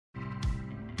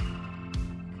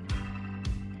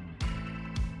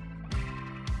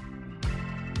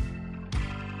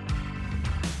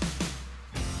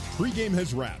pregame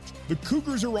has wrapped. The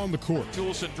Cougars are on the court.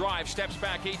 Toulson drives, steps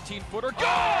back, 18-footer.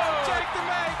 Go! Take the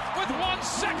make with 1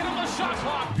 second on the shot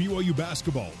clock. BYU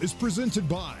basketball is presented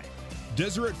by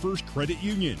Deseret First Credit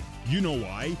Union. You know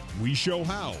why, we show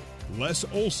how. Les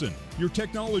Olson, your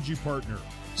technology partner.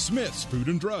 Smith's Food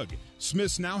and Drug.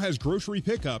 Smith's now has grocery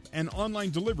pickup and online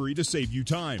delivery to save you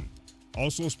time.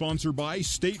 Also sponsored by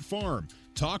State Farm.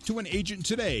 Talk to an agent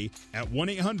today at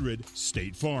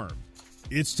 1-800-STATE-FARM.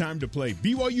 It's time to play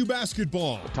BYU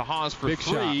basketball. To Haas for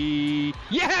three. Shot.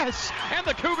 Yes! And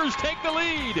the Cougars take the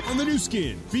lead. On the new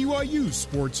skin, BYU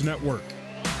Sports Network.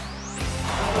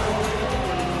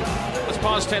 Let's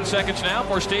pause 10 seconds now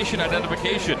for station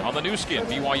identification on the new skin,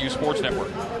 BYU Sports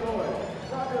Network.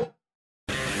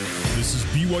 This is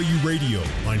BYU Radio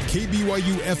on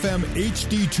KBYU FM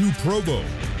HD2 Provo.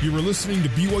 You are listening to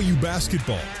BYU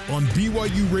basketball on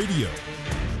BYU Radio.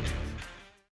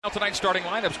 Now tonight's starting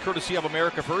lineups courtesy of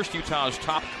America First, Utah's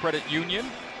top credit union.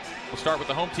 We'll start with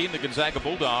the home team, the Gonzaga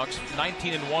Bulldogs,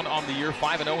 19-1 on the year,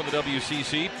 5-0 in the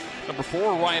WCC. Number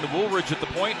 4, Ryan Woolridge at the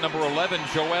point. Number 11,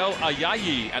 Joel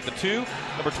Ayayi at the 2.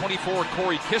 Number 24,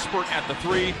 Corey Kispert at the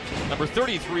 3. Number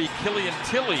 33, Killian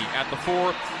Tilly at the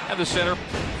 4. And the center,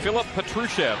 Philip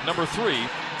Petrushev, number 3.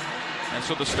 And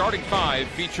so the starting 5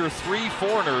 feature 3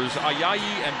 foreigners, Ayayi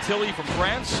and Tilly from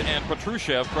France and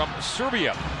Petrushev from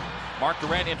Serbia. Mark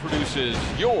Durant introduces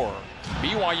your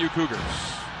BYU Cougars.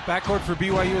 Backcourt for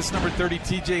BYU is number 30,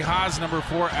 TJ Haas, number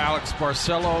 4, Alex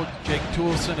Barcelo. Jake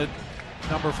Toulson at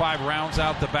number 5 rounds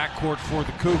out the backcourt for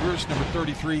the Cougars. Number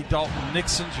 33, Dalton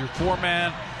Nixon's your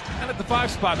 4-man. And at the 5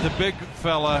 spot, the big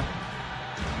fella,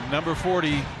 number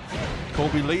 40,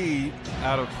 Colby Lee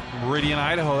out of Meridian,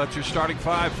 Idaho. That's your starting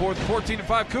 5 for the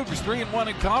 14-5 Cougars. 3-1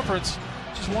 in conference.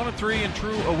 Just 1-3 in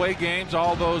true away games.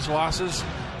 All those losses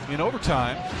in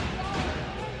overtime.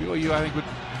 BYU, I think, would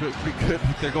be good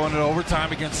if they're going into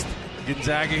overtime against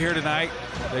Gonzaga here tonight.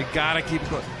 They got to keep it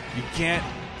going. You can't.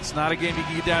 It's not a game you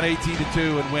can get down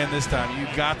 18-2 and win this time.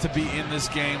 You've got to be in this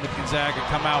game with Gonzaga.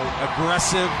 Come out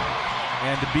aggressive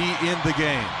and to be in the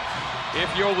game. If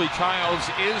Yoli Childs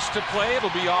is to play, it'll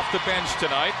be off the bench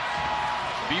tonight.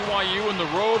 BYU in the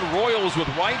road Royals with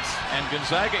white, and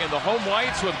Gonzaga in the home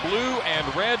whites with blue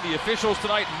and red. The officials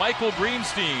tonight, Michael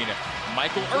Greenstein,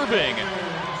 Michael Irving,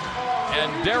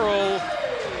 and Daryl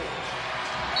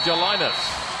Jelinas.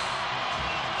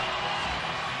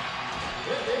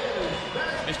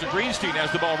 Mr. Greenstein has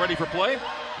the ball ready for play.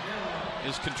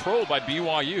 Is controlled by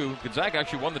BYU. Gonzaga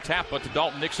actually won the tap, but to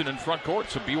Dalton Nixon in front court.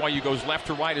 So BYU goes left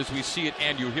to right as we see it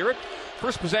and you hear it.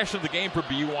 First possession of the game for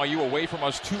BYU away from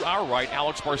us to our right.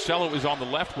 Alex Barcelo is on the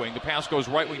left wing. The pass goes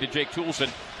right wing to Jake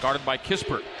Toulson, guarded by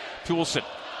Kispert. Toulson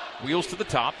wheels to the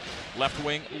top. Left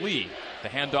wing Lee. The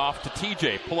handoff to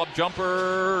TJ. Pull-up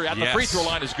jumper at the free throw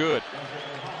line is good.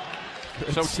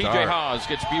 So TJ Haas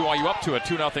gets BYU up to a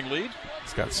 2-0 lead.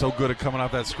 He's got so good at coming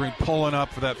off that screen, pulling up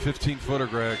for that 15-footer,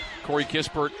 Greg. Corey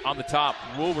Kispert on the top.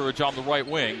 Woolridge on the right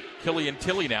wing. Killian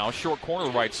Tilly now, short corner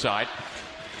right side.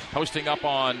 Posting up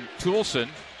on Toulson.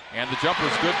 And the jumper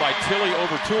is good by Tilly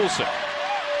over Toulson.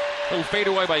 Little fade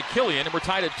away by Killian, and we're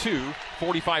tied at 2,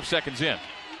 45 seconds in.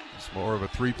 It's more of a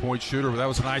three-point shooter, but that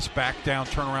was a nice back-down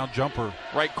turnaround jumper.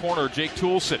 Right corner, Jake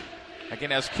Toulson.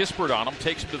 Again, has Kispert on him,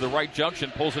 takes him to the right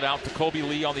junction, pulls it out to Colby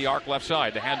Lee on the arc left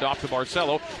side. The handoff to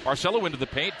Barcelo. Barcelo into the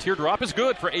paint. Teardrop is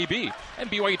good for AB. And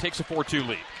BYU takes a 4-2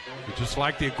 lead. You just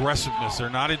like the aggressiveness. They're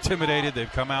not intimidated. They've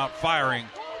come out firing.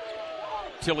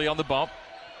 Tilly on the bump.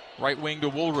 Right wing to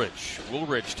Woolridge.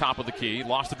 Woolridge, top of the key.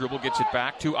 Lost the dribble, gets it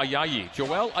back to Ayayi.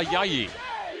 Joel Ayayi.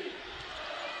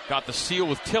 Got the seal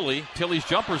with Tilly. Tilly's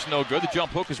jumper's no good. The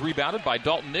jump hook is rebounded by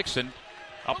Dalton Nixon.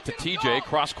 Up to TJ,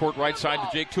 cross-court right side to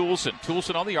Jake Toulson.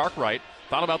 Toulson on the arc right,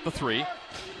 thought about the 3.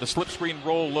 The slip screen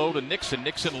roll low to Nixon.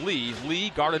 Nixon Lee.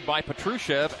 Lee guarded by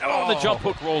Petrushev. Oh, the jump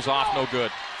hook rolls off, no good.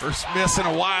 First miss in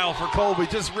a while for Colby,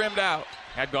 just rimmed out.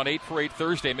 Had gone 8 for 8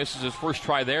 Thursday, misses his first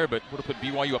try there, but would have put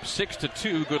BYU up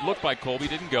 6-2. Good look by Colby,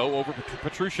 didn't go over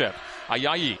Petrushev.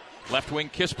 Ayayi, left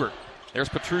wing Kispert. There's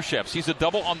Petrushev. Sees a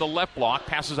double on the left block.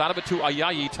 Passes out of it to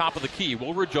Ayayi, top of the key.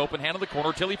 Woolridge open, hand in the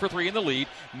corner. Tilly for 3 in the lead.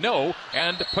 No,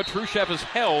 and Petrushev is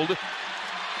held.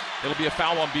 It'll be a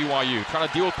foul on BYU. Trying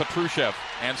to deal with Petrushev.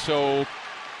 And so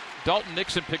Dalton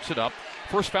Nixon picks it up.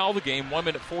 First foul of the game, 1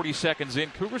 minute 40 seconds in.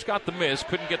 Cougars got the miss,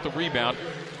 couldn't get the rebound.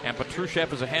 And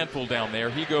Petrushev is a handful down there.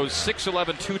 He goes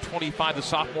 6'11", 225, the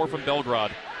sophomore from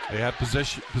Belgrade. They had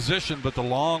position, but the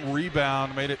long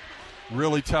rebound made it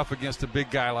really tough against a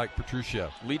big guy like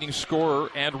Petrushev. Leading scorer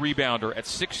and rebounder at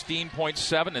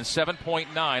 16.7 and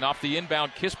 7.9. Off the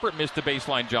inbound, Kispert missed the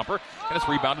baseline jumper, and it's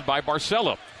rebounded by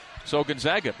Barcelo. So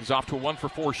Gonzaga is off to a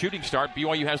 1-for-4 shooting start.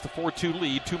 BYU has the 4-2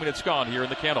 lead. 2 minutes gone here in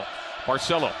the kennel.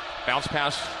 Barcelo, bounce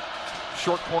pass,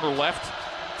 short corner left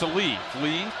to Lee.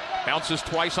 Lee bounces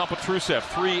twice on Petrusev.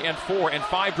 3 and 4 and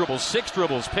 5 dribbles, 6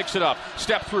 dribbles, picks it up,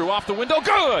 step through, off the window,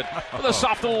 good! With a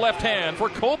soft little left hand for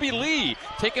Colby Lee,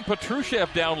 taking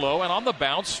Petrusev down low and on the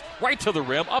bounce, right to the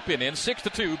rim, up and in,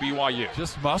 6-2 BYU.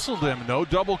 Just muscled him, no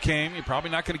double came. You're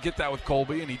probably not going to get that with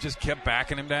Colby, and he just kept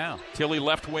backing him down. Tilly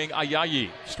left wing,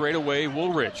 Ayayi, straight away,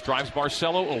 Woolridge, drives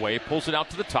Barcelo away, pulls it out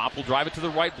to the top, will drive it to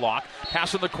the right block,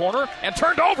 pass in the corner, and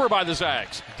turned over by the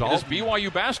Zags. It is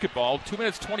BYU basketball, 2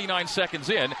 minutes, 29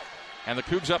 seconds in. And the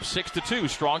Cougs up 6-2.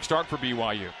 Strong start for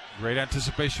BYU. Great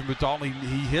anticipation with Dalton.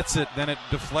 He hits it, then it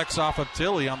deflects off of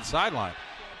Tilly on the sideline.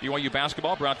 BYU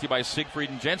basketball brought to you by Siegfried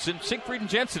and Jensen. Siegfried and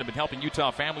Jensen have been helping Utah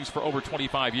families for over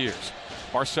 25 years.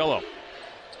 Barcelo.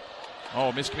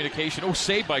 Oh, miscommunication. Oh,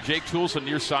 saved by Jake Toolson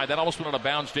near side. That almost went out of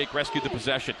bounds. Jake rescued the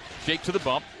possession. Jake to the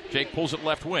bump. Jake pulls it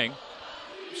left wing.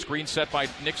 Screen set by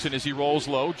Nixon as he rolls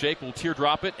low. Jake will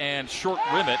teardrop it and short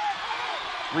rim it.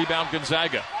 Rebound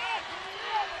Gonzaga.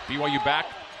 BYU back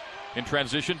in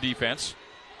transition defense.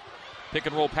 Pick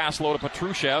and roll pass low to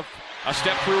Petrusev. A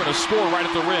step through and a score right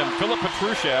at the rim. Philip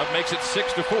Petrusev makes it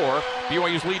 6-4.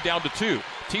 BYU's lead down to 2.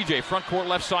 TJ front court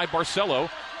left side Barcelo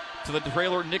to the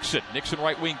trailer Nixon. Nixon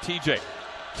right wing TJ.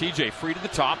 TJ free to the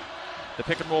top. The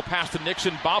pick and roll pass to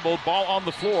Nixon. Bobbled. Ball on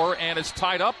the floor and it's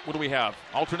tied up. What do we have?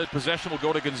 Alternate possession will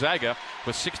go to Gonzaga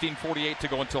with 16:48 to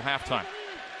go until halftime.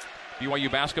 BYU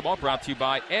basketball brought to you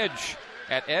by Edge.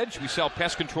 At Edge, we sell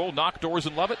pest control, knock doors,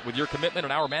 and love it. With your commitment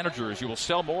and our managers, you will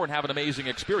sell more and have an amazing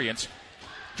experience.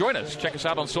 Join us. Check us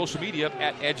out on social media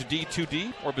at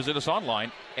EdgeD2D or visit us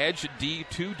online,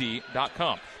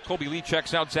 edged2d.com. Colby Lee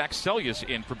checks out Zach Sellius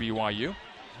in for BYU.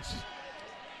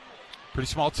 Pretty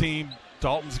small team.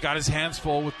 Dalton's got his hands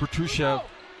full with Petrusev.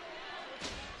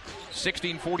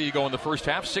 16:40 to go in the first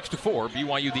half, 6-4.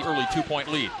 BYU the early 2-point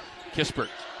lead. Kispert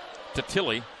to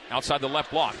Tilly outside the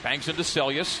left block. Bangs into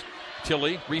Sellius.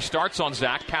 Tilly restarts on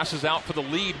Zach, passes out for the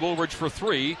lead, Woolridge for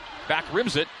 3, back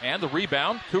rims it, and the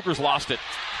rebound, Cougars lost it.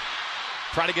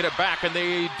 Try to get it back, and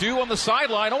they do on the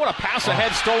sideline. Oh, what a pass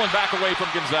ahead, stolen back away from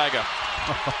Gonzaga.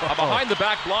 A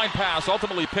behind-the-back blind pass,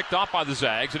 ultimately picked off by the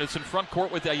Zags, and it's in front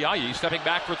court with Ayayi, stepping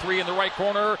back for 3 in the right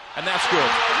corner, and that's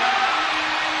good.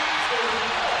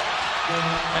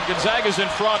 And Gonzaga's in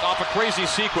front off a crazy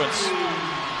sequence.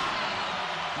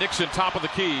 Nixon, top of the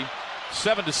key.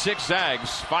 7-6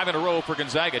 Zags, 5 in a row for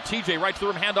Gonzaga. TJ right to the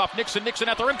rim, handoff Nixon. Nixon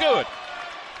at the rim, good.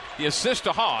 The assist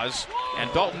to Haas,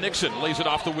 and Dalton Nixon lays it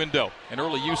off the window. An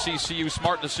early UCCU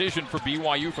smart decision for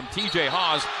BYU from TJ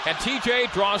Haas, and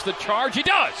TJ draws the charge. He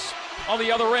does. On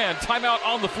the other end, timeout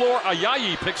on the floor.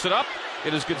 Ayayi picks it up.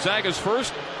 It is Gonzaga's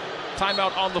first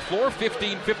timeout on the floor.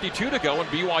 15:52 to go, and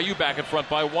BYU back in front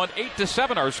by 1.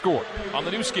 8-7 our score on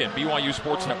the new skin, BYU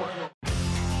Sports Network.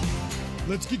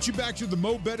 Let's get you back to the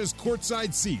Mo Bettis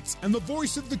courtside seats and the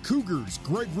voice of the Cougars,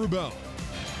 Greg Wrubell.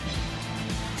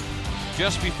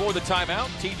 Just before the timeout,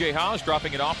 TJ Haas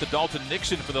dropping it off to Dalton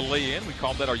Nixon for the lay-in. We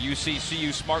called that our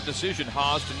UCCU smart decision,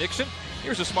 Haas to Nixon.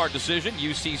 Here's a smart decision,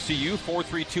 UCCU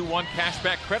 4321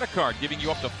 cashback credit card, giving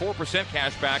you up to 4%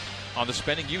 cash back on the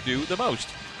spending you do the most.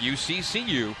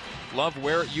 UCCU, love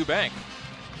where you bank.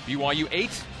 BYU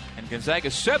 8 and Gonzaga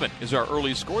 7 is our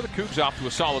early score. The Cougs off to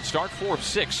a solid start, 4 of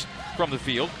 6 from the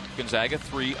field. Gonzaga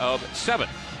 3 of 7.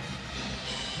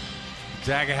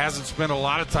 Gonzaga hasn't spent a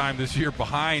lot of time this year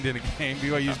behind in a game.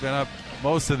 BYU's been up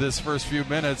most of this first few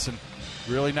minutes, and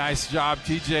really nice job.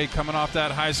 TJ coming off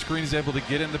that high screen is able to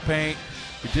get in the paint.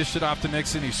 He dished it off to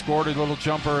Nixon. He scored a little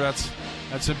jumper.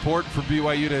 That's important for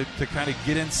BYU to kind of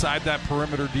get inside that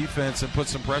perimeter defense and put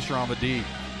some pressure on the D.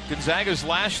 Gonzaga's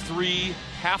last 3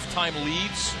 halftime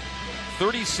leads,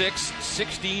 36,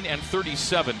 16, and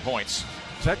 37 points.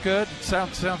 Is that good?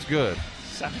 Sounds good.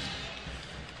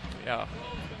 Yeah.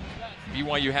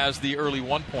 BYU has the early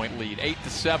 1-point lead,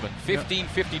 8-7,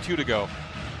 15:52 to go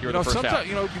here in the first half.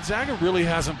 Gonzaga really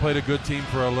hasn't played a good team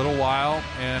for a little while,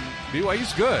 and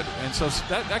BYU's good, and so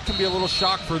that can be a little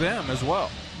shock for them as well.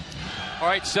 All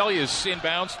right, Sellius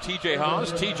inbounds, TJ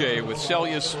Haas. TJ with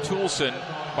Sellius, Toolson,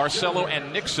 Barcelo,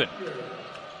 and Nixon.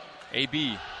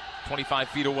 AB, 25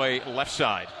 feet away, left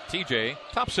side. TJ,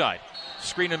 top side.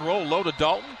 Screen and roll, low to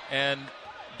Dalton, and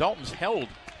Dalton's held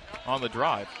on the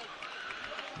drive.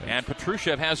 And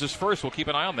Petrusev has his first. We'll keep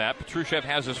an eye on that. Petrusev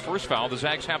has his first foul. The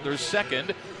Zags have their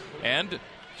second. And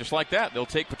Just like that, they'll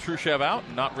take Petrushev out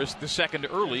and not risk the second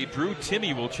early. Drew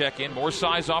Timme will check in. More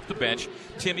size off the bench.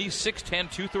 Timme, 6'10",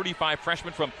 235,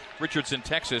 freshman from Richardson,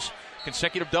 Texas.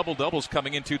 Consecutive double-doubles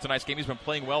coming into tonight's game. He's been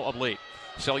playing well of late.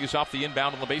 Sellius off the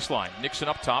inbound on the baseline. Nixon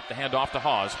up top, the handoff to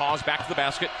Haws. Haws back to the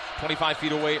basket, 25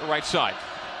 feet away, right side.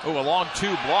 Oh, a long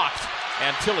two blocked,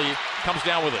 and Tilly comes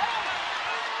down with it.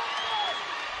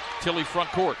 Tilly front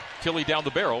court. Tilly down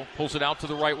the barrel, pulls it out to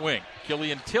the right wing.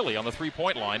 Killian Tilly on the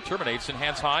three-point line, terminates and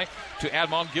hands high to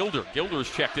Admon Gilder. Gilder's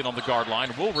checked in on the guard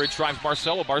line. Woolridge drives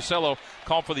Barcelo. Barcelo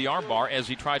called for the armbar as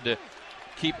he tried to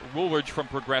keep Woolridge from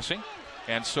progressing.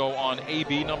 And so on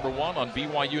AB number 1, on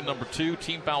BYU number 2,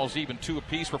 team fouls even 2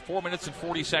 apiece. We're 4 minutes and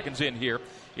 40 seconds in here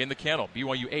in the kennel.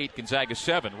 BYU 8, Gonzaga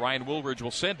 7. Ryan Woolridge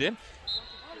will send in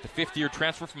the fifth-year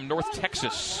transfer from North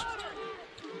Texas.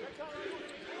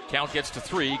 Count gets to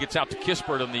 3, gets out to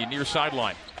Kispert on the near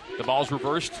sideline. The ball's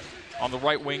reversed on the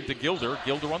right wing to Gilder.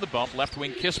 Gilder on the bump, left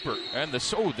wing Kispert. And the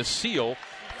seal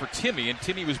for Timme, and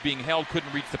Timme was being held,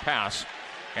 couldn't reach the pass.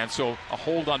 And so a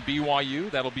hold on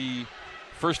BYU. That'll be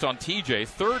first on TJ,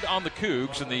 third on the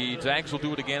Cougs, and the Zags will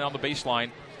do it again on the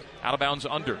baseline. Out of bounds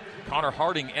under. Connor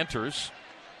Harding enters,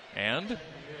 and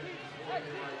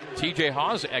TJ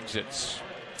Haws exits.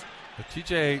 But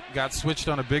TJ got switched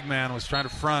on a big man, was trying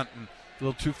to front, and a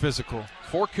little too physical.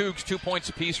 4 Cougs, 2 points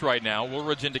apiece right now.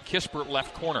 Woolridge into Kispert,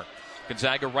 left corner.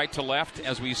 Gonzaga right to left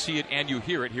as we see it and you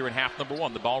hear it here in half number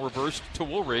 1. The ball reversed to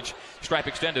Woolridge. Stripe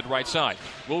extended right side.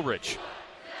 Woolridge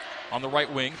on the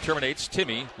right wing, terminates.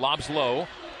 Timme lobs low.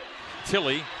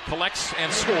 Tilly collects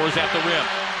and scores at the rim.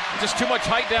 Just too much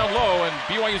height down low, and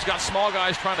BYU's got small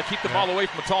guys trying to keep the ball away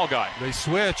from a tall guy. They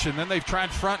switch, and then they've tried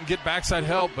front and get backside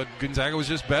help, but Gonzaga was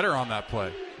just better on that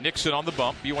play. Nixon on the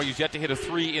bump. BYU's yet to hit a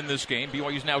 3 in this game.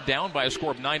 BYU's now down by a score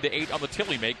of 9-8 on the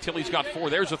Tilly make. Tilly's got 4.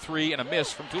 There's a 3 and a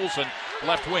miss from Toulson.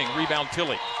 Left wing, rebound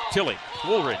Tilly. Tilly,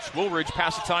 Woolridge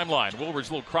past the timeline. Woolridge,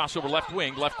 little crossover left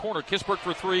wing, left corner. Kispert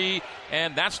for 3,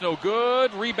 and that's no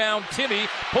good. Rebound Timme,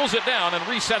 pulls it down and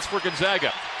resets for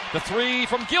Gonzaga. The 3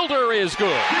 from Gilder is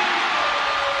good.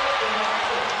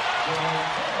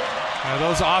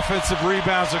 Those offensive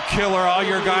rebounds are killer. All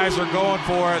your guys are going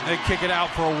for it. They kick it out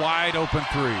for a wide open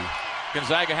 3.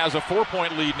 Gonzaga has a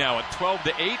 4-point lead now at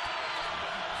 12-8.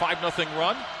 5-0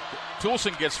 run.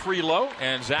 Toulson gets free low,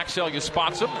 and Zach Sellius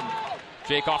spots him. And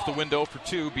Jake off the window for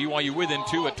 2. BYU within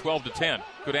 2 at 12-10.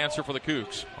 Good answer for the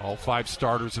Cougs. All 5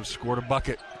 starters have scored a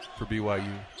bucket for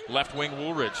BYU. Left wing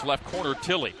Woolridge, left corner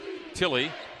Tilly. Tilly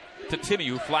to Timme,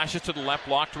 who flashes to the left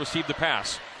block to receive the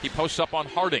pass. He posts up on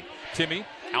Harding. Timme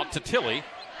out to Tilly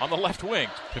on the left wing.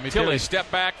 Tilly step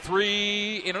back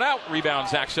 3, in and out. Rebound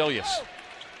Zach Sellius.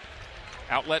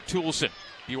 Outlet Toulson.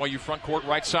 BYU front court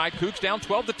right side. Cougs down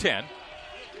 12-10.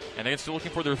 And they're still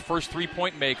looking for their first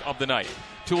 3-point make of the night.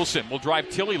 Toulson will drive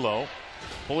Tilly low.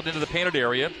 Pull it into the painted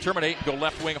area. Terminate and go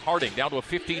left wing Harding. Down to a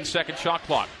 15-second shot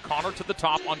clock. Connor to the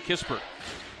top on Kispert.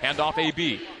 Handoff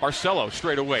AB. Barcelo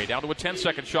straight away. Down to a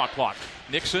 10-second shot clock.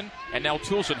 Nixon and now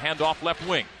Toulson. Handoff left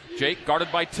wing. Jake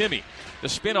guarded by Timme. The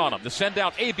spin on him. The send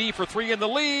out. AB for 3 in the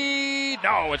lead.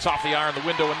 No, it's off the iron, the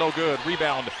window, and no good.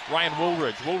 Rebound Ryan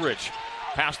Woolridge. Woolridge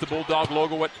past the Bulldog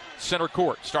logo at center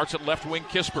court. Starts at left wing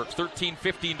Kispert.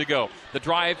 13-15 to go. The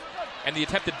drive and the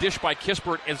attempted dish by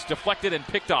Kispert is deflected and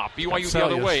picked off. BYU the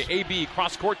other way. AB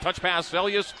cross court touch pass.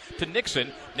 Sellius to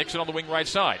Nixon. Nixon on the wing right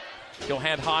side. He'll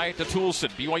hand high to Toulson.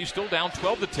 BYU still down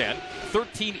 12-10.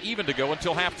 13 even to go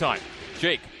until halftime.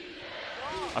 Jake.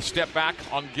 A step back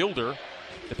on Gilder.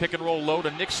 The pick and roll low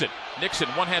to Nixon. Nixon,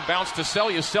 one-hand bounce to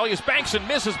Sellius. Sellius banks and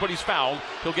misses, but he's fouled.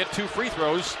 He'll get 2 free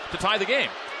throws to tie the game.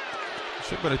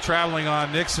 Should have been a traveling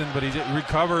on Nixon, but he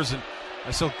recovers, and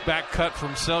a still back cut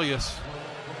from Sellius.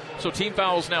 So team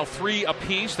fouls now 3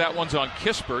 apiece. That one's on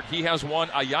Kispert. He has 1.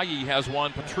 Ayayi has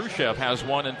 1. Petrushev has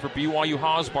 1. And for BYU,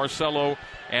 Haws, Barcelo,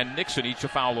 and Nixon each a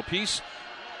foul apiece.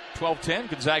 12-10,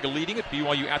 Gonzaga leading it.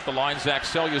 BYU at the line. Zach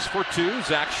Sellius for 2.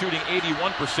 Zach shooting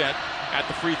 81% at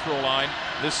the free throw line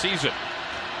this season.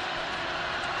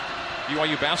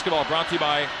 BYU basketball brought to you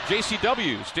by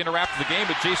JCW's. Dinner after the game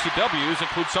at JCW's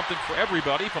includes something for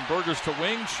everybody, from burgers to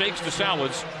wings, shakes to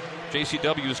salads.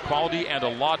 JCW's quality and a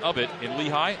lot of it in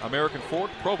Lehigh, American Fork,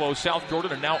 Provo, South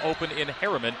Jordan, and now open in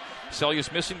Harriman.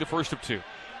 Sellius missing the first of 2.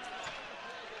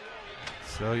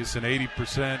 Sellius an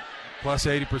 80%, plus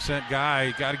 80%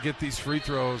 guy. Got to get these free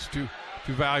throws. Too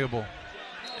valuable.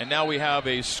 And now we have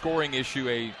a scoring issue,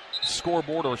 a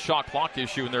scoreboard or shot clock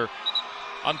issue, and they're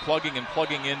unplugging and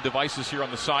plugging in devices here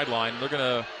on the sideline.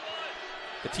 The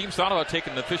team's thought about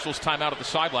taking the officials' timeout at the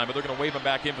sideline, but they're going to wave them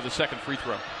back in for the second free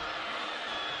throw.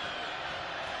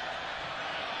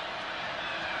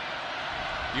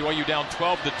 BYU down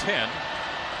 12-10.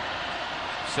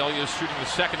 Selja's shooting the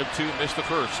second of two, missed the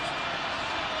first.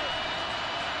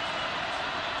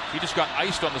 He just got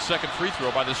iced on the second free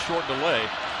throw by this short delay.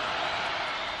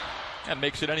 And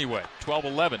makes it anyway.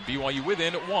 12-11. BYU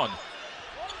within at 1.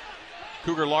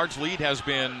 Cougar large lead has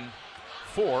been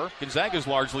 4. Gonzaga's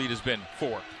large lead has been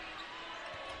 4.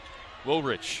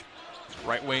 Woolrich.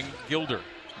 Right wing, Gilder.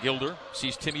 Gilder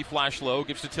sees Timmy flash low,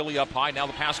 gives to Tilly up high. Now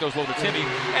the pass goes low to Timmy,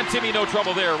 and Timmy no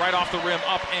trouble there, right off the rim,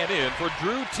 up and in for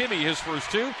Drew Timmy, his first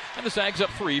two, and the Zags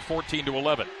up 3,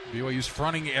 14-11. BYU's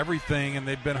fronting everything, and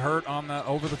they've been hurt on the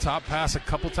over-the-top pass a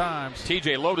couple times.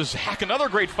 TJ low to Zach, another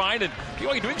great find, and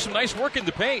BYU doing some nice work in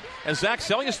the paint as Zach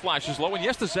Selja's flashes low, and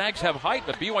yes, the Zags have height,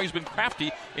 but BYU's been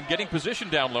crafty in getting position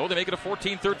down low. They make it a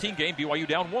 14-13 game, BYU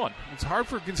down 1. It's hard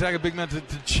for Gonzaga big men to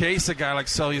chase a guy like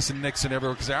Seljas and Nixon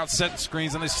everywhere because they're out setting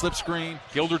screens and they slip screen.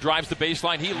 Gilder drives the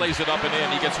baseline. He lays it up and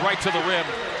in. He gets right to the rim.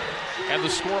 And the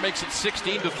score makes it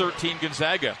 16-13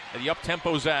 Gonzaga. And the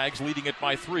up-tempo Zags leading it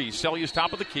by 3. Selja's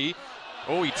top of the key.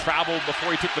 Oh, he traveled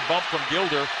before he took the bump from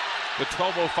Gilder. With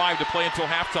 12:05 to play until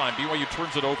halftime. BYU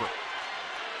turns it over.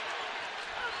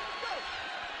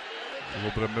 A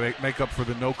little bit of make up for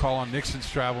the no call on Nixon's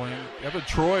traveling. Evan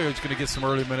Troy is going to get some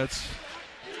early minutes.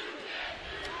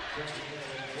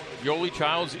 Yoli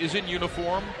Childs is in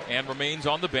uniform and remains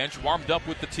on the bench, warmed up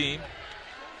with the team,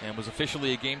 and was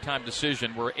officially a game-time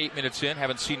decision. We're 8 minutes in,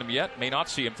 haven't seen him yet, may not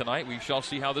see him tonight. We shall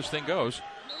see how this thing goes.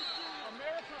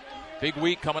 Big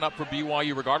week coming up for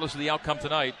BYU, regardless of the outcome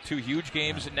tonight. 2 huge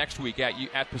games next week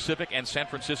at Pacific and San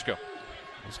Francisco.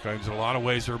 Those games in a lot of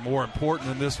ways are more important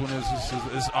than this one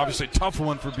is obviously a tough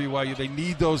one for BYU. They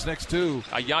need those next 2.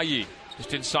 Ayayi.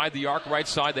 Just inside the arc, right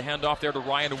side, the handoff there to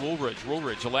Ryan Woolridge.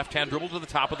 Woolridge, a left-hand dribble to the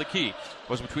top of the key.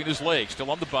 Goes between his legs, still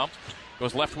on the bump.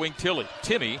 Goes left wing Tilly.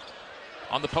 Timmy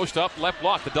on the post-up, left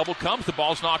block. The double comes, the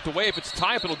ball's knocked away. If it's a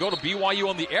tie-up, it'll go to BYU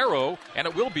on the arrow, and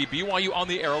it will be BYU on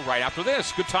the arrow right after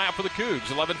this. Good tie-up for the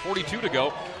Cougs. 11:42 to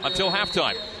go until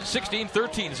halftime.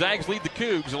 16-13, Zags lead the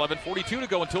Cougs. 11:42 to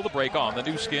go until the break on the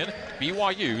new skin,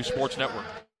 BYU Sports Network.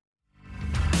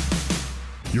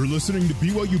 You're listening to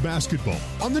BYU Basketball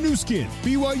on the new skin,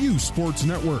 BYU Sports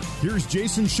Network. Here's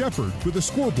Jason Shepard with a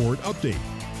scoreboard update.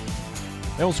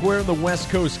 Elsewhere in the West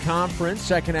Coast Conference,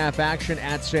 second half action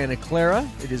at Santa Clara.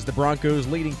 It is the Broncos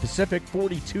leading Pacific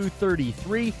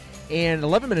 42-33, and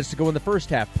 11 minutes to go in the first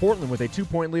half. Portland with a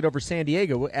 2-point lead over San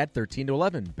Diego at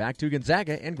 13-11. Back to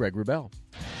Gonzaga and Greg Wrubell.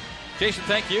 Jason,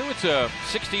 thank you. It's a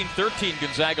 16-13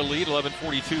 Gonzaga lead,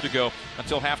 11:42 to go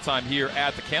until halftime here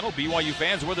at the Kennel. BYU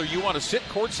fans, whether you want to sit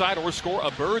courtside or score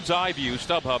a bird's-eye view,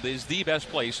 StubHub is the best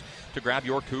place to grab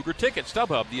your Cougar ticket.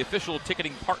 StubHub, the official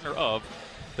ticketing partner of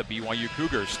the BYU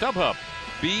Cougars. StubHub,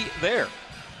 be there.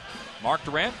 Mark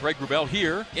Durant, Greg Wrubell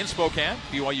here in Spokane.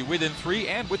 BYU within 3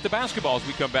 and with the basketball as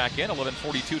we come back in.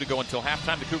 11:42 to go until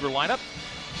halftime. The Cougar lineup: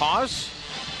 Haas,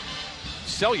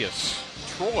 Seljas,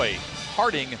 Troy,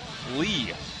 Harding,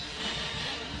 Lee.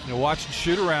 Watching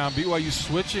shoot around, BYU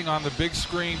switching on the big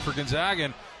screen for Gonzaga,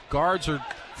 and guards are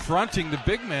fronting the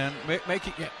big men,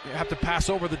 making you have to pass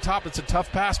over the top. It's a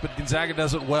tough pass, but Gonzaga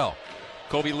does it well.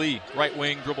 Kobe Lee, right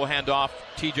wing, dribble handoff,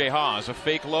 TJ Haas. A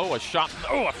fake low, a shot,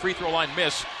 a free throw line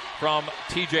miss from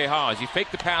TJ Haas. He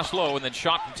faked the pass low and then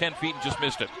shot from 10 feet and just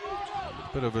missed it.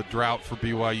 A bit of a drought for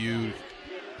BYU.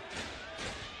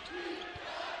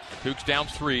 Cougs down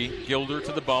 3. Gilder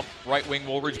to the bump. Right wing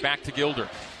Woolridge back to Gilder.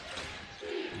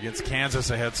 Against Kansas,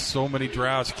 they had so many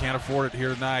droughts. You can't afford it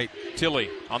here tonight. Tilly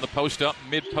on the post up.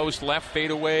 Mid-post left. Fade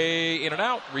away. In and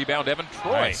out. Rebound Evan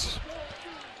Troy. Nice.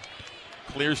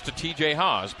 Clears to TJ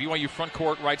Haas. BYU front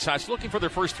court right side. Looking for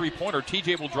their first three-pointer.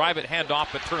 TJ will drive it, hand off,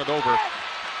 but turn it over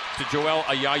to Joel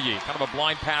Ayayi. Kind of a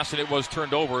blind pass, and it was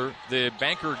turned over. The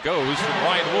banker goes from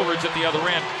Ryan Woolridge at the other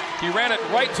end. He ran it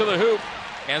right to the hoop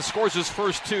and scores his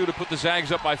first 2 to put the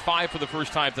Zags up by 5 for the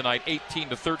first time tonight,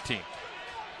 18-13.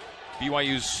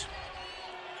 BYU's,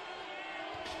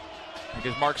 I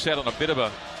guess Mark said, on a bit of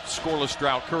a scoreless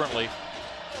drought currently.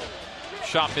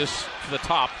 Shot miss to the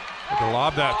top. They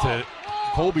lob that to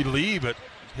Colby Lee, but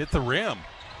hit the rim.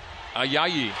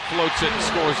 Ayayi floats it and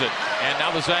scores it. And now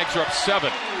the Zags are up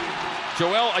 7.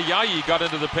 Joel Ayayi got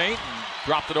into the paint and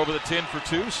dropped it over the tin for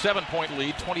 2. 7-point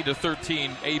lead,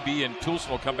 20-13. AB and Toulson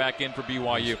will come back in for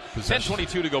BYU.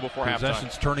 10:22 to go before halftime.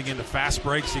 Possessions turning into fast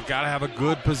breaks. You got to have a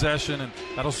good possession, and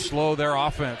that'll slow their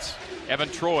offense. Evan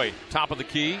Troy, top of the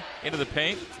key, into the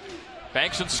paint.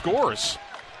 Banks and scores.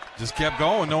 Just kept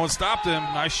going. No one stopped him.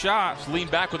 Nice shot. Just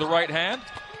leaned back with the right hand.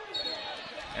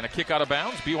 And a kick out of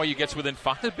bounds. BYU gets within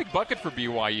 5. A big bucket for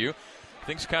BYU.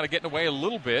 Things kind of getting away a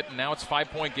little bit, and now it's a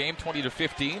 5-point game,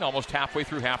 20-15, almost halfway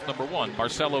through half number 1.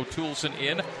 Marcelo Toulson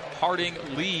in, Harding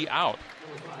Lee out.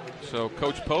 So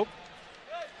Coach Pope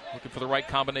Looking for the right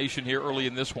combination here early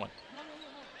in this one.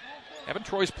 Evan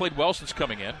Troy's played well since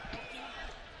coming in.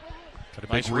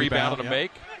 Nice rebound and a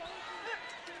make.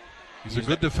 He's a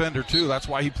good defender, too. That's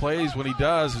why he plays when he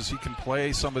does, is he can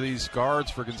play some of these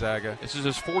guards for Gonzaga. This is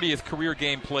his 40th career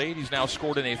game played. He's now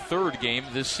scored in a third game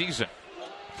this season.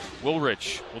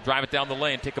 Woolrich will drive it down the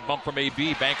lane, take a bump from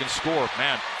AB, bank and score.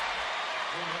 Man,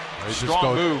 they strong just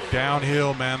go move.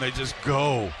 Downhill, man. They just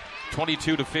go.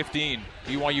 22-15.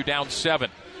 BYU down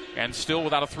 7. And still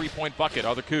without a three-point bucket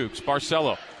are the Cougs.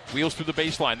 Barcelo wheels through the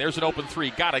baseline. There's an open three.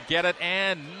 Got to get it.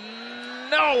 And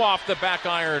no, off the back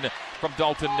iron from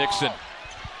Dalton Nixon.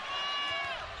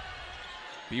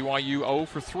 BYU 0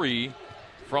 for 3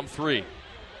 from 3.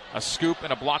 A scoop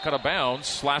and a block out of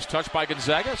bounds. Last touch by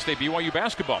Gonzaga. Stay BYU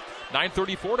basketball.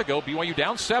 9:34 to go. BYU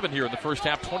down 7 here in the first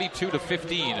half,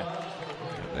 22-15.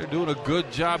 They're doing a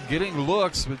good job getting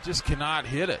looks, but just cannot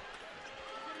hit it.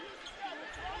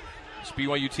 This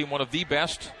BYU team, one of the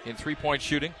best in three-point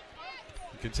shooting.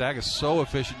 Gonzaga's so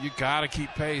efficient. You got to keep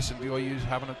pace, and BYU's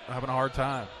having a hard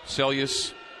time.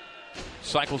 Celius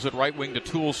cycles it right wing to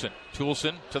Toulson.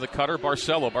 Toulson to the cutter,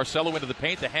 Barcelo. Barcelo into the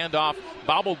paint. The handoff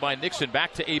bobbled by Nixon.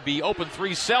 Back to AB. Open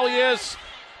three. Celius.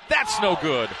 That's no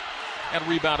good. And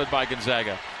rebounded by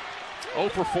Gonzaga. 0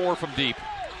 for 4 from deep.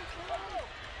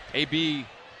 AB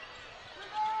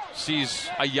sees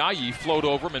Ayayi float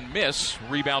over him and miss.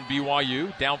 Rebound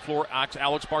BYU. Down floor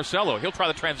Alex Barcelo. He'll try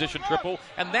the transition triple,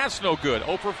 and that's no good.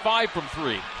 0 for 5 from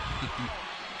 3.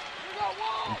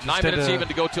 9 minutes even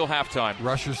to go till halftime.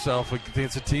 Rush yourself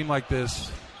against a team like this.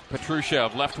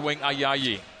 Petrushev, left wing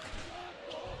Ayayi.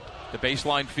 The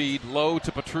baseline feed low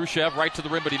to Petrushev, right to the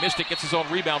rim, but he missed it. Gets his own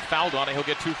rebound, fouled on it. He'll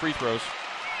get 2 free throws.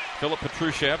 Philip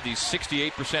Petrushev, the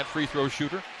 68% free throw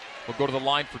shooter, will go to the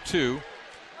line for 2.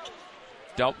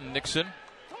 Dalton Nixon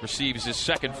receives his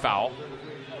second foul.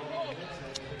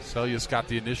 Celius got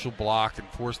the initial block and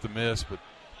forced the miss, but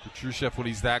Petrushev, when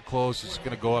he's that close, is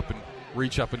going to go up and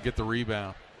reach up and get the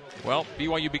rebound. Well,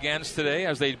 BYU begins today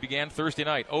as they began Thursday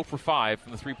night, 0 for 5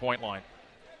 from the three-point line.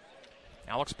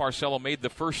 Alex Barcelo made the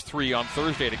first 3 on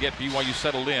Thursday to get BYU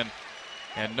settled in,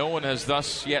 and no one has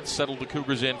thus yet settled the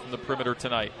Cougars in from the perimeter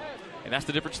tonight. And that's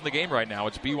the difference in the game right now.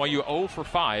 It's BYU 0 for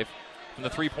 5 from the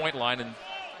three-point line, and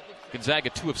Gonzaga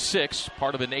 2 of 6,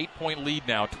 part of an 8-point lead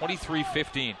now,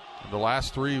 23-15. The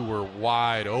last 3 were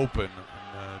wide open,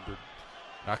 and they're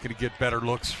not going to get better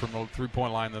looks from the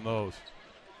three-point line than those.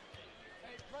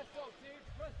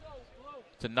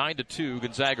 It's a 9-2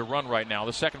 Gonzaga run right now.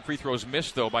 The second free throw is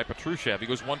missed, though, by Petrushev. He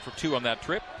goes 1 for 2 on that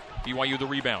trip. BYU the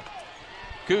rebound.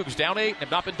 Cougs down 8,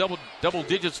 have not been double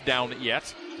digits down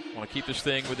yet. Want to keep this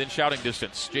thing within shouting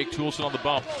distance. Jake Toulson on the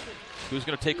bump. Who's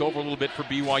going to take over a little bit for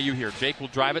BYU here? Jake will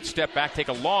drive it, step back, take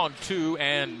a long 2,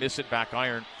 and miss it back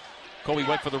iron. Coley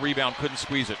went for the rebound, couldn't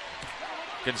squeeze it.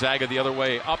 Gonzaga the other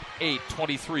way, up 8,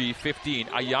 23-15.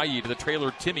 Ayayi to the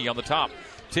trailer Timmy on the top.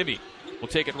 Timmy will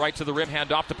take it right to the rim,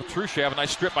 hand off to Petrushev. A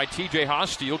nice strip by TJ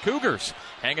Haas. Steal Cougars.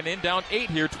 Hanging in down 8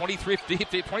 here,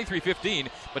 23-15,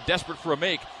 but desperate for a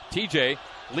make. TJ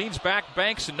leans back,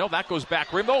 banks, and no, that goes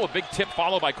back rim. Oh, a big tip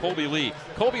followed by Colby Lee.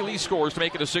 Colby Lee scores to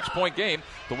make it a 6-point game.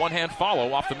 The one-hand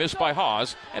follow off the miss by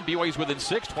Haas, and BYU's within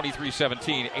 6,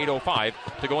 23-17, 8:05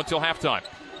 to go until halftime.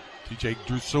 TJ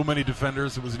drew so many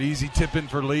defenders. It was an easy tip-in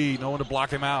for Lee. No one to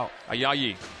block him out.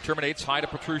 Ayayi terminates high to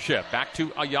Petrushev. Back to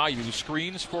Ayayi, who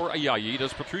screens for Ayayi.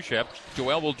 Does Petrushev.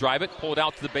 Joel will drive it, pull it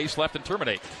out to the base left, and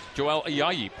terminate. Joel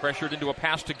Ayayi pressured into a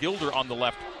pass to Gilder on the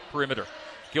left perimeter.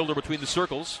 Gilder between the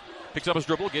circles. Picks up his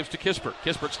dribble, gives to Kispert.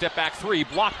 Kispert step back 3,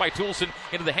 blocked by Toulson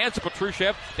into the hands of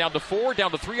Petrushev. Down to 4,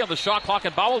 down to 3 on the shot clock,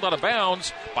 and bobbled out of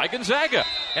bounds by Gonzaga.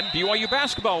 And BYU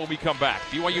basketball when we come back.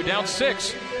 BYU down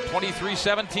 6,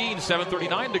 23-17,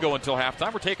 7:39 to go until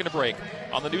halftime. We're taking a break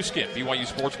on the new skin, BYU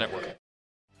Sports Network.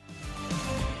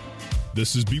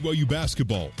 This is BYU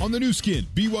basketball on the new skin,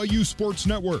 BYU Sports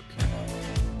Network.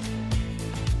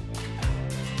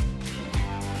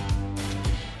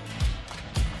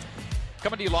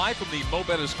 Coming to you live from the Mo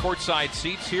Betta's courtside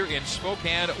seats here in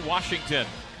Spokane, Washington.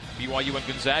 BYU and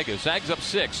Gonzaga. Zags up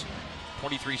 6,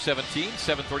 23-17,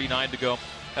 7:39 to go.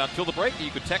 Until the break, you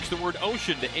could text the word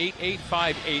OCEAN to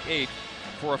 88588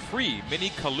 for a free mini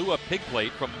Kahlua pig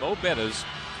plate from Mo Betta's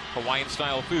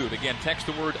Hawaiian-style food. Again, text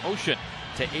the word OCEAN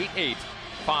to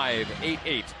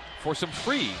 88588 for some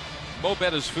free Mo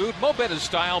Betta's food. Mo Betta's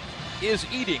style is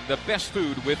eating the best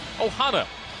food with ohana,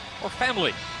 or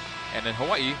family. And in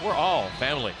Hawaii, we're all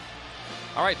family.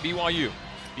 All right, BYU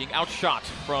being outshot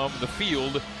from the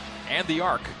field and the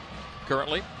arc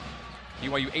currently.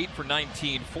 BYU 8 for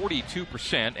 19,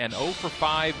 42%, and 0 for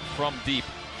 5 from deep.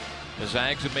 The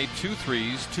Zags have made 2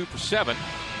 threes, 2 for 7.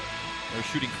 They're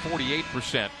shooting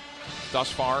 48%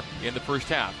 thus far in the first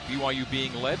half. BYU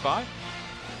being led by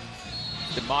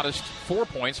a modest 4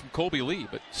 points from Colby Lee,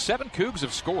 but 7 Cougs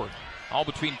have scored, all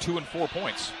between 2 and 4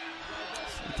 points.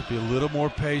 Need to be a little more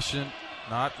patient,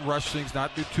 not rush things,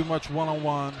 not do too much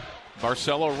one-on-one.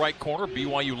 Barcelo right corner,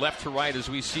 BYU left to right as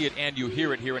we see it and you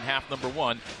hear it here in half number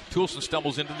 1. Toulson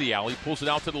stumbles into the alley, pulls it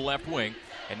out to the left wing,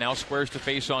 and now squares to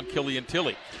face on Killian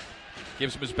Tilly.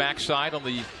 Gives him his backside on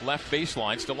the left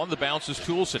baseline. Still on the bounce is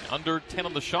Toulson. Under 10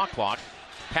 on the shot clock.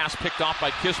 Pass picked off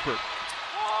by Kispert.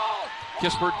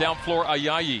 Kispert down floor,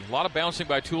 Ayayi. A lot of bouncing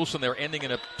by Toulson there, ending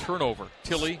in a turnover.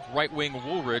 Tilly, right wing,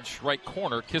 Woolridge, right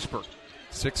corner, Kispert.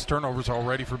 6 turnovers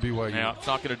already for BYU. Yeah, it's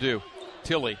not going to do.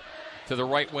 Tilly to the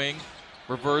right wing,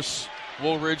 reverse,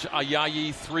 Woolridge,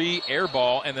 Ayayi, 3, air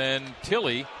ball, and then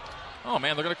Tilly. Oh,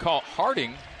 man, they're going to call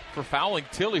Harding for fouling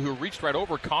Tilly, who reached right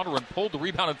over Connor and pulled the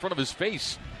rebound in front of his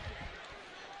face.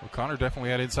 Well, Connor definitely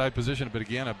had inside position, but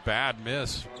again, a bad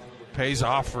miss. Pays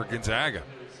off for Gonzaga.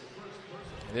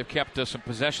 They've kept some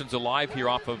possessions alive here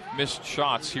off of missed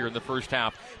shots here in the first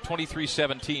half.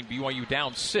 23-17, BYU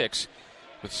down 6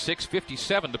 with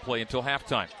 6:57 to play until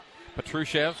halftime.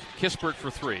 Petrushev, Kispert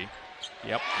for 3.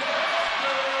 Yep.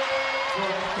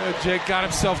 Jake got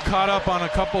himself caught up on a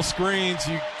couple screens.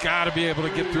 You got to be able to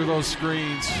get through those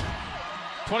screens.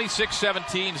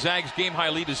 26-17, Zag's game-high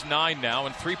lead is 9 now,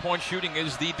 and three-point shooting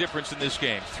is the difference in this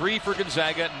game. 3 for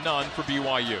Gonzaga, none for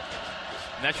BYU.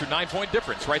 And that's your 9-point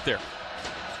difference right there.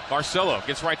 Barcelo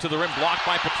gets right to the rim, blocked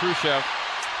by Petrushev.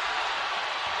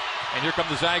 And here come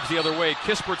the Zags the other way.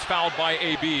 Kispert's fouled by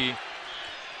AB.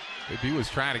 AB was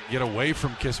trying to get away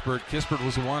from Kispert. Kispert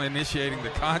was the one initiating the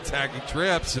contact. He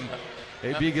trips, and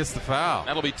AB gets the foul.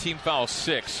 That'll be team foul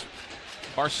 6.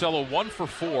 Barcelo 1 for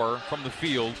 4 from the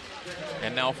field.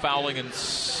 And now fouling and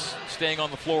staying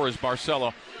on the floor is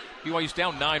Barcelo. BYU's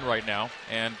down 9 right now.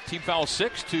 And team foul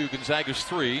 6 to Gonzaga's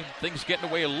 3. Things getting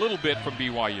away a little bit from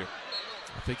BYU.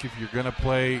 I think if you're going to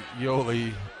play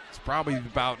Yoli, it's probably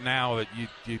about now that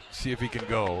you see if he can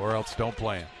go, or else don't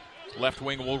play him. Left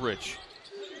wing Woolridge.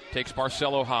 Takes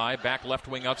Barcelo high, back left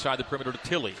wing outside the perimeter to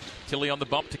Tilly. Tilly on the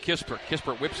bump to Kispert.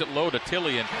 Kispert whips it low to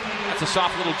Tilly, and that's a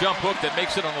soft little jump hook that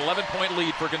makes it an 11-point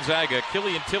lead for Gonzaga.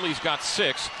 Killian Tilly's got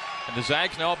 6, and the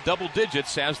Zags now up double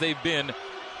digits as they've been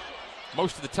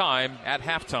most of the time at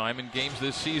halftime in games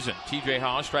this season. TJ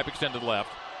Haas, stripe extended left.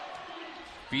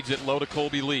 Feeds it low to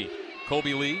Colby Lee.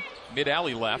 Colby Lee,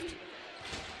 mid-alley left.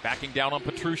 Backing down on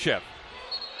Petrushev.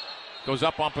 Goes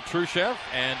up on Petrushev,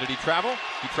 and did he travel?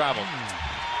 He traveled.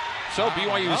 So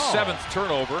BYU's 7th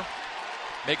turnover.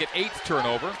 Make it 8th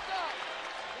turnover.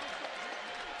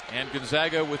 And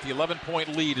Gonzaga with the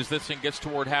 11-point lead as this thing gets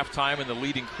toward halftime and the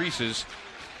lead increases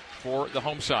for the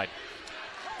home side.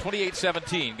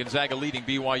 28-17, Gonzaga leading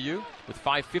BYU with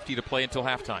 5:50 to play until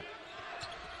halftime.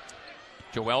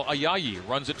 Joel Ayayi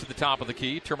runs it to the top of the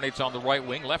key, terminates on the right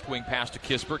wing, left wing pass to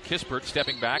Kispert. Kispert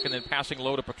stepping back and then passing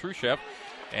low to Petrushev.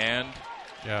 And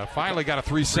finally got a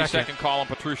 3-second call on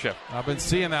Petrushev. I've been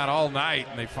seeing that all night,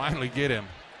 and they finally get him.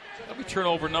 That'll be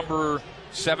turnover number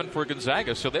 7 for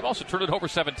Gonzaga, so they've also turned it over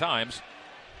 7 times.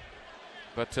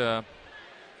 But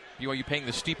BYU paying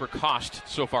the steeper cost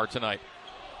so far tonight.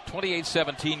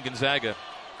 28-17 Gonzaga.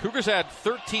 Cougars had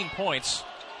 13 points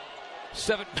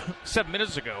 7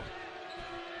 minutes ago.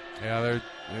 Yeah,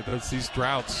 these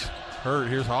droughts hurt.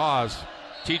 Here's Haas.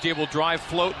 TJ will drive,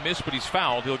 float, miss, but he's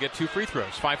fouled. He'll get 2 free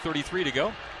throws. 5:33 to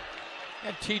go.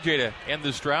 And TJ to end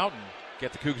this drought and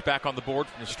get the Cougs back on the board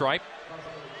from the stripe.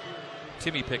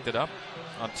 Timmy picked it up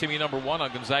on Timmy number 1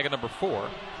 on Gonzaga number 4.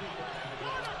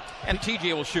 And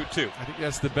TJ will shoot 2. I think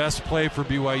that's the best play for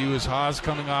BYU is Haas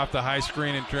coming off the high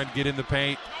screen and trying to get in the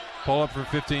paint, pull up for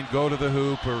 15, go to the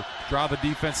hoop, or draw the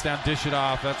defense down, dish it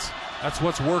off. That's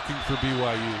what's working for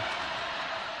BYU.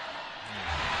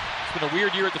 It's been a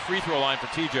weird year at the free throw line for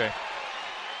TJ.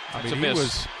 That's a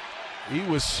miss. He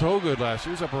was so good last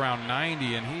year. He was up around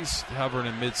 90, and he's hovering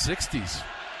in mid-60s.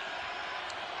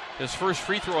 His first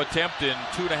free throw attempt in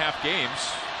 2.5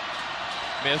 games.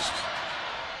 Missed.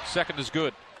 Second is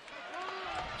good.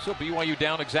 So BYU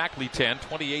down exactly 10,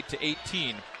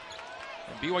 28-18.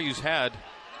 And BYU's had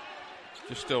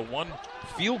just one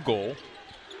field goal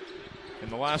in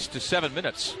the last 7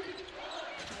 minutes.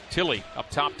 Tilly up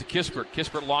top to Kispert.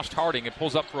 Kispert lost Harding and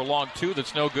pulls up for a long 2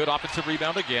 that's no good. Offensive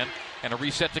rebound again. And a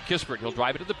reset to Kispert. He'll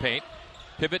drive it to the paint.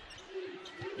 Pivot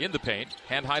in the paint.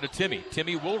 Hand high to Timmy.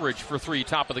 Timmy Woolridge for 3,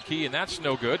 top of the key, and that's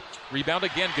no good. Rebound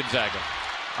again, Gonzaga.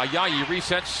 Ayayi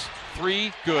resets.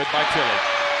 3, good by Tilly.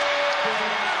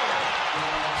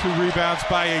 2 rebounds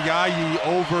by Ayayi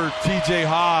over TJ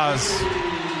Haas.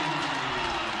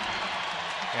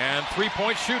 And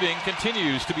 3-point shooting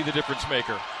continues to be the difference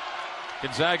maker.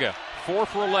 Gonzaga 4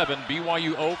 for 11,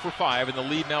 BYU 0 for 5, and the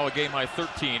lead now a game-high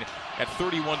 13 at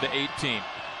 31-18.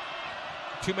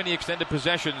 Too many extended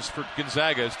possessions for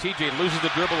Gonzaga as TJ loses the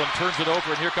dribble and turns it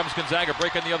over, and here comes Gonzaga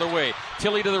breaking the other way.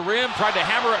 Tilly to the rim, tried to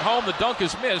hammer it home. The dunk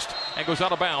is missed and goes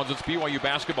out of bounds. It's BYU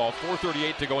basketball.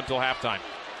 4:38 to go until halftime.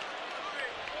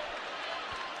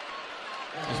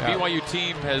 This BYU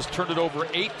team has turned it over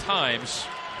 8 times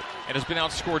and has been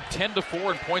outscored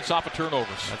 10-4 in points off of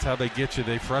turnovers. That's how they get you.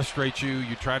 They frustrate you.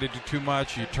 You try to do too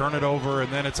much. You turn it over,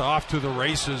 and then it's off to the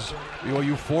races.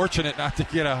 BYU fortunate not to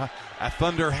get a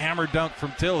thunder hammer dunk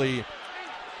from Tilly.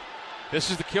 This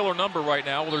is the killer number right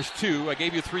now. Well, there's 2. I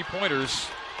gave you 3-pointers.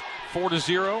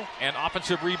 4-0, and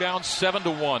offensive rebounds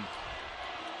 7-1.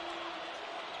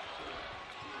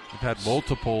 We've had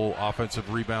multiple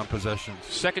offensive rebound possessions.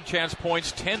 Second chance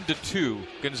points 10-2,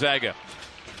 Gonzaga.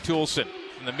 Toulson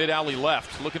in the mid-alley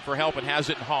left, looking for help and has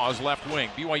it in Hawes, left wing.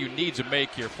 BYU needs a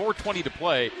make here. 4:20 to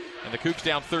play, and the Cougs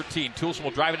down 13. Toulson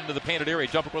will drive it into the painted area.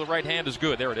 Jumper with the right hand is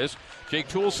good. There it is. Jake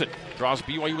Toulson draws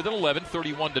BYU within 11,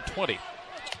 31-20.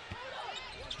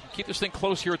 Keep this thing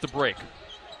close here at the break.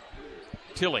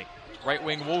 Tilly, right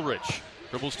wing Woolridge,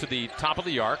 dribbles to the top of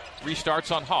the arc,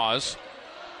 restarts on Hawes,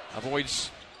 avoids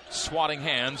swatting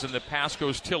hands, and the pass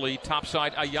goes Tilly,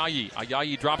 topside Ayayi.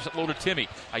 Ayayi drops it low to Timmy.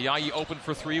 Ayayi open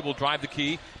for 3, will drive the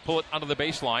key, pull it onto the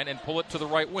baseline, and pull it to the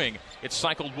right wing. It's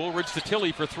cycled Woolridge to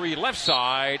Tilly for 3, left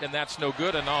side, and that's no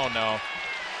good, and oh no.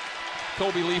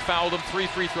 Colby Lee fouled him. 3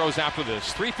 free throws after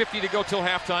this. 3:50 to go till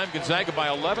halftime. Gonzaga by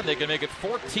 11. They can make it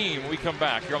 14 when we come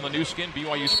back here on the new skin,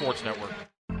 BYU Sports Network.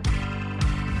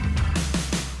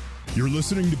 You're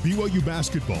listening to BYU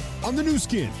Basketball on the new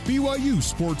skin, BYU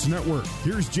Sports Network.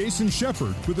 Here's Jason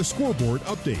Shepard with a scoreboard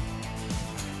update.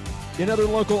 In other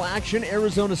local action,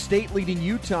 Arizona State leading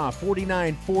Utah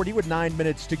 49-40 with 9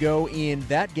 minutes to go in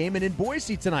that game. And in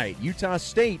Boise tonight, Utah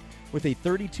State with a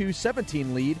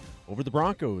 32-17 lead over the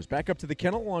Broncos. Back up to the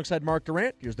kennel alongside Mark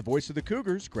Durant. Here's the voice of the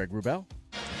Cougars, Greg Wrubell.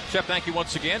 Chef, thank you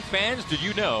once again. Fans, did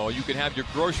you know you can have your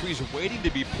groceries waiting to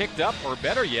be picked up, or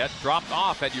better yet, dropped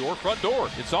off at your front door?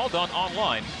 It's all done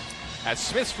online at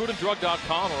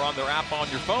smithsfoodanddrug.com or on their app on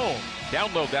your phone.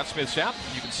 Download that Smith's app.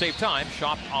 You can save time.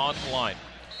 Shop online.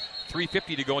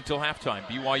 3:50 to go until halftime.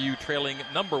 BYU trailing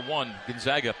number 1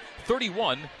 Gonzaga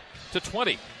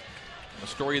 31-20. The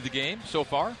story of the game so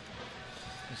far,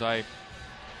 as I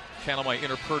channel my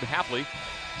inner Perd Hapley,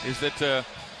 is that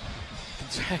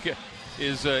Gonzaga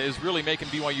is really making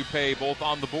BYU pay both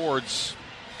on the boards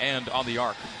and on the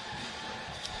arc.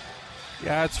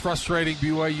 Yeah, it's frustrating.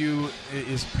 BYU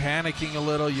is panicking a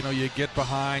little. You know, you get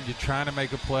behind, you're trying to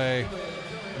make a play,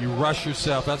 you rush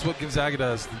yourself. That's what Gonzaga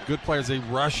does. The good players, they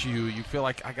rush you. You feel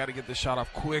like, I got to get this shot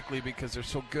off quickly because they're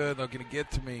so good, they're going to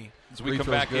get to me. As we come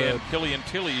back in, Killian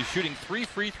Tilly is shooting 3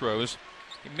 free throws.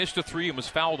 He missed a 3 and was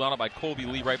fouled on it by Colby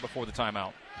Lee right before the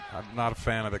timeout. I'm not a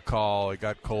fan of the call. He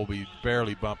got Colby,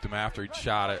 barely bumped him after he'd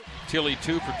shot it. Tilly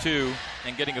 2 for 2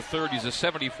 and getting a third. He's a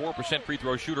 74% free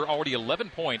throw shooter, already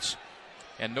 11 points,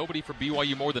 and nobody for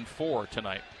BYU more than 4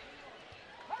 tonight.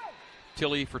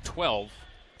 Tilly for 12.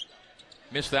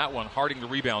 Missed that one. Harding the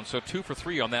rebound, so 2 for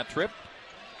 3 on that trip.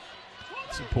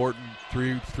 It's important,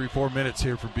 3-4 minutes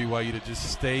here for BYU to just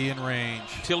stay in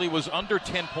range. Tilly was under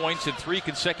 10 points in 3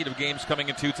 consecutive games coming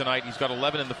into tonight. He's got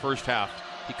 11 in the first half.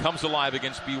 He comes alive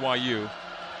against BYU.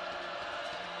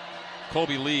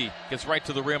 Colby Lee gets right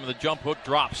to the rim, and the jump hook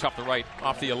drops off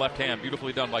the left hand.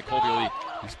 Beautifully done by Colby Lee.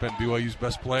 He's been BYU's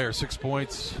best player, 6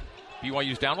 points.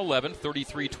 BYU's down 11,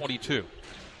 33-22.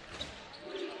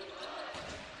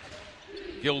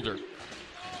 Gilder.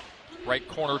 Right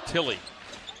corner, Tilly.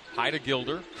 High to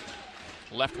Gilder.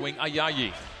 Left wing,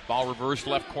 Ayayi. Ball reversed,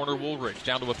 left corner, Woolridge.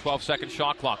 Down to a 12-second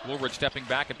shot clock. Woolridge stepping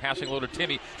back and passing low to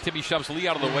Timmy. Timmy shoves Lee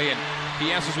out of the way, and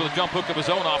he answers with a jump hook of his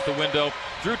own off the window.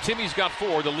 Drew Timmy's got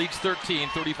 4. The lead's 13,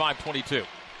 35-22.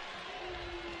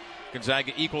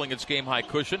 Gonzaga equaling its game-high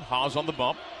cushion. Hawes on the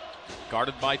bump.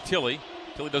 Guarded by Tilly.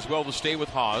 Tilly does well to stay with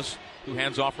Hawes, who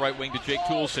hands off right wing to Jake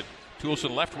Toulson.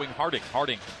 Toulson left wing, Harding.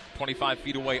 Harding 25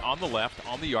 feet away on the left,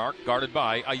 on the arc, guarded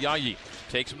by Ayayi.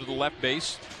 Takes him to the left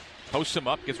base. Posts him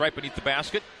up, gets right beneath the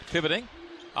basket, pivoting,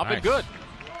 up nice. And good.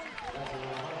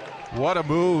 What a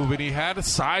move, and he had a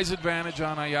size advantage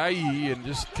on Ayayi and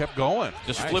just kept going.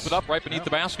 Just nice. Flip it up right beneath the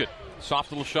basket.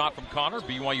 Soft little shot from Connor.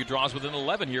 BYU draws within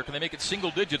 11 here. Can they make it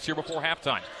single digits here before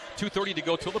halftime? 2:30 to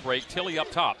go till the break. Tilly up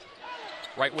top.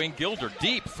 Right wing Gilder,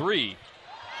 deep 3.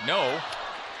 No.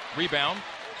 Rebound.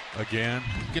 Again.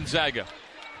 Gonzaga.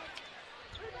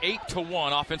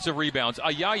 8-1 offensive rebounds.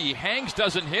 Ayayi hangs,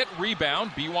 doesn't hit. Rebound.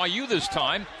 BYU this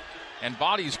time. and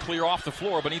bodies clear off the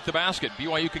floor beneath the basket.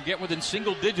 BYU can get within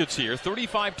single digits here.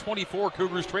 35-24,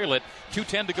 Cougars trail it.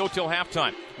 2:10 to go till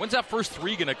halftime. When's that first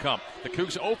three going to come? The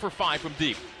Cougs 0 for 5 from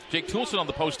deep. Jake Toulson on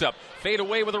the post up. Fade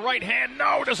away with a right hand.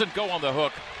 No, doesn't go on the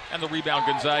hook. And the rebound,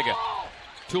 Gonzaga.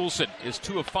 Toulson is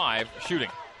 2 of 5 shooting.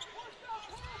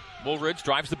 Woolridge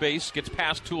drives the base, gets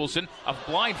past Toulson. A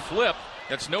blind flip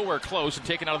that's nowhere close and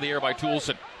taken out of the air by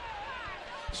Toulson.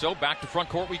 So back to front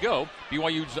court we go.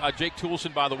 BYU's Jake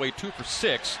Toulson, by the way, 2 for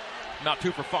 6. Not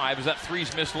 2 for 5. Is that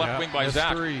three's missed left wing by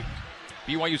Zach? Three.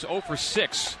 BYU's 0 for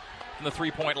 6 from the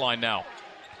three-point line now.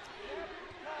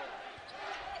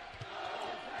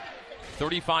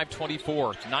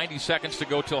 35-24. 90 seconds to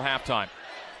go till halftime.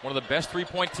 One of the best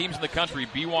three-point teams in the country,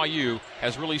 BYU,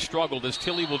 has really struggled as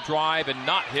Tilley will drive and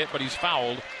not hit, but he's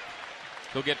fouled.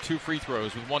 He'll get 2 free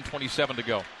throws with 1:27 to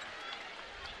go.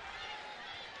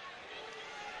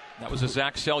 That was a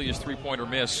Zach Selja's three-pointer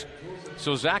miss.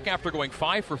 So Zach, after going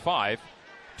 5 for 5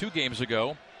 2 games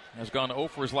ago, has gone 0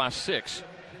 for his last 6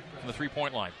 from the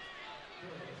three-point line.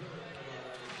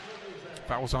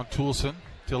 Foul was on Toulson.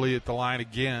 Tilley at the line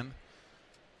again.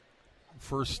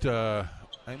 First,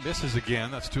 misses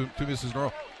again. That's two misses in a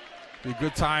row. Be a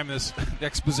good time this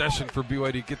next possession for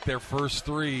BYU to get their first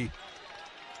three.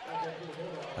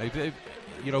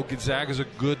 Gonzaga's a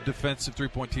good defensive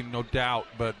three-point team, no doubt,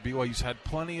 but BYU's had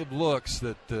plenty of looks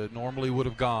that normally would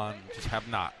have gone, just have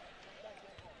not.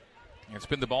 It's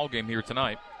been the ball game here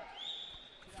tonight.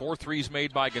 4 threes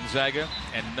made by Gonzaga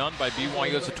and none by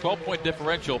BYU. It's a 12-point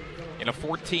differential in a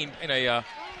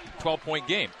 12-point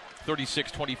game,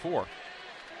 36-24.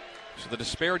 So the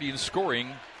disparity in scoring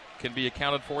can be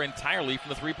accounted for entirely from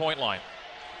the three-point line.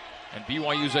 And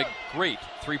BYU's a great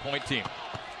three-point team.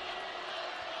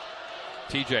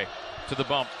 TJ to the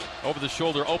bump, over the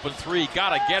shoulder, open three,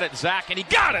 gotta get it, Zach, and he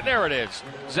got it, there it is.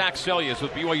 Zach Selja's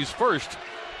with BYU's first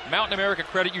Mountain America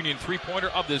Credit Union three-pointer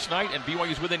of this night, and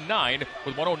BYU's within 9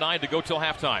 with 1:09 to go till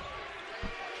halftime.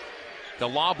 The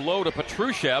lob low to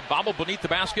Petrusev, bobbled beneath the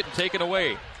basket and taken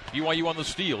away. BYU on the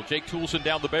steal, Jake Toulson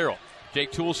down the barrel.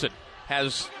 Jake Toulson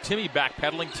has Timmy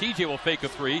backpedaling. TJ will fake a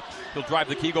three. He'll drive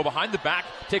the key, go behind the back,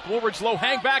 take Woolridge low,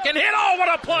 hang back, and hit. Oh,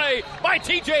 what a play by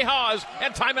TJ Haas.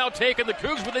 And timeout taken. The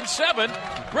Cougs within 7.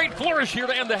 Great flourish here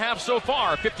to end the half so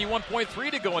far.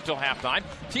 51.3 to go until halftime.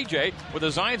 TJ, with a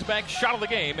Zions Bank shot of the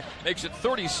game, makes it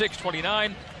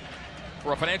 36-29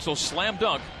 for a financial slam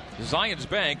dunk. Zions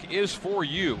Bank is for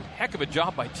you. Heck of a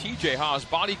job by TJ Haas.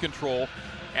 Body control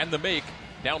and the make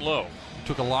down low.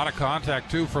 Took a lot of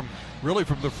contact, too, from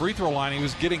the free throw line. He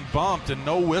was getting bumped and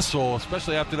no whistle,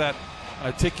 especially after that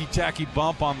ticky-tacky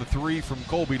bump on the three from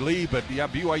Colby Lee. But, yeah,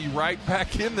 BYU right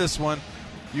back in this one.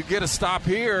 You get a stop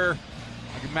here.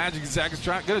 I can imagine Gonzaga's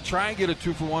going to try and get a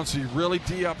 2-for-1, so you really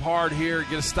tee up hard here,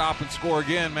 get a stop and score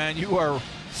again. Man, you are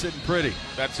sitting pretty.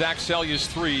 That's Zach Selja's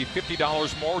three.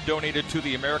 $50 more donated to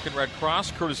the American Red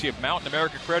Cross, courtesy of Mountain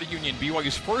America Credit Union.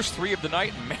 BYU's first three of the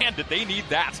night. Man, did they need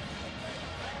that.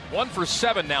 1 for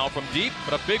 7 now from deep,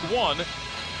 but a big one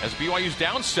as BYU's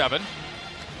down 7.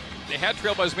 They had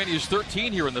trailed by as many as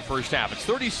 13 here in the first half. It's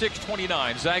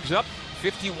 36-29. Zags up,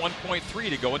 51.3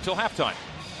 to go until halftime.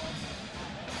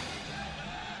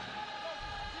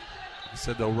 He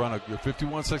said they'll run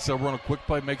 51 seconds. They'll run a quick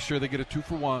play, make sure they get a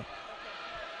 2-for-1.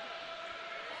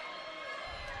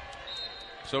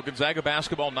 So Gonzaga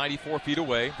basketball 94 feet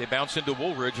away. They bounce into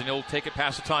Woolridge, and he'll take it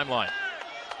past the timeline.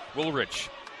 Woolridge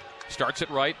starts it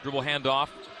right, dribble handoff.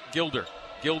 Gilder,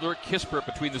 Kispert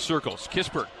between the circles.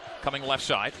 Kispert coming left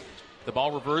side. The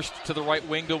ball reversed to the right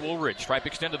wing to Woolridge. Stripe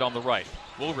extended on the right.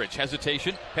 Woolridge,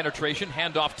 hesitation, penetration,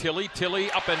 handoff Tilley.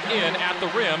 Tilley up and in at the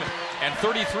rim, and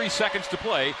 33 seconds to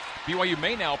play. BYU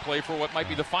may now play for what might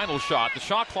be the final shot. The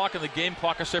shot clock and the game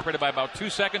clock are separated by about 2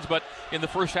 seconds, but in the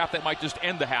first half that might just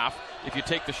end the half if you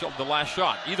take the last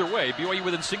shot. Either way, BYU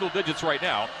within single digits right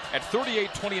now at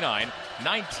 38-29,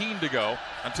 19 to go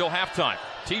until halftime.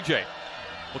 TJ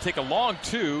will take a long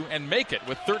 2 and make it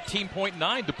with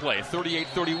 13.9 to play,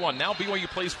 38-31. Now BYU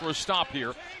plays for a stop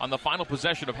here on the final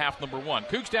possession of half number 1.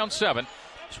 Cougs down 7.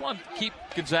 Just want to keep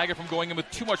Gonzaga from going in with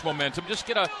too much momentum. Just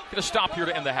get a stop here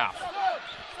to end the half.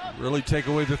 Really take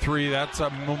away the three. That's a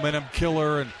momentum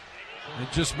killer, and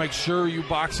just make sure you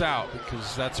box out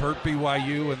because that's hurt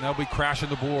BYU, and they'll be crashing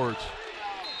the boards.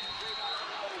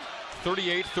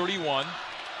 38-31.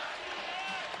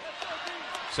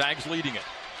 Zags leading it.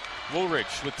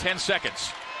 Woolridge with 10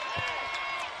 seconds.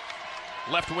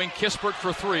 Left wing Kispert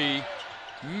for 3.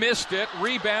 Missed it.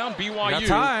 Rebound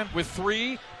BYU with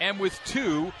 3 and with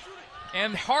 2.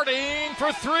 And Harding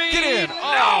for three. Get in.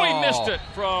 No, he missed it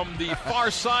from the far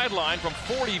sideline from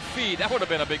 40 feet. That would have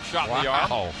been a big shot in the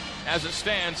arm. As it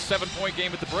stands, 7-point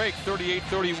game at the break,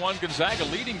 38-31. Gonzaga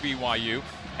leading BYU.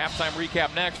 Halftime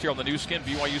recap next here on the new skin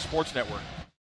BYU Sports Network.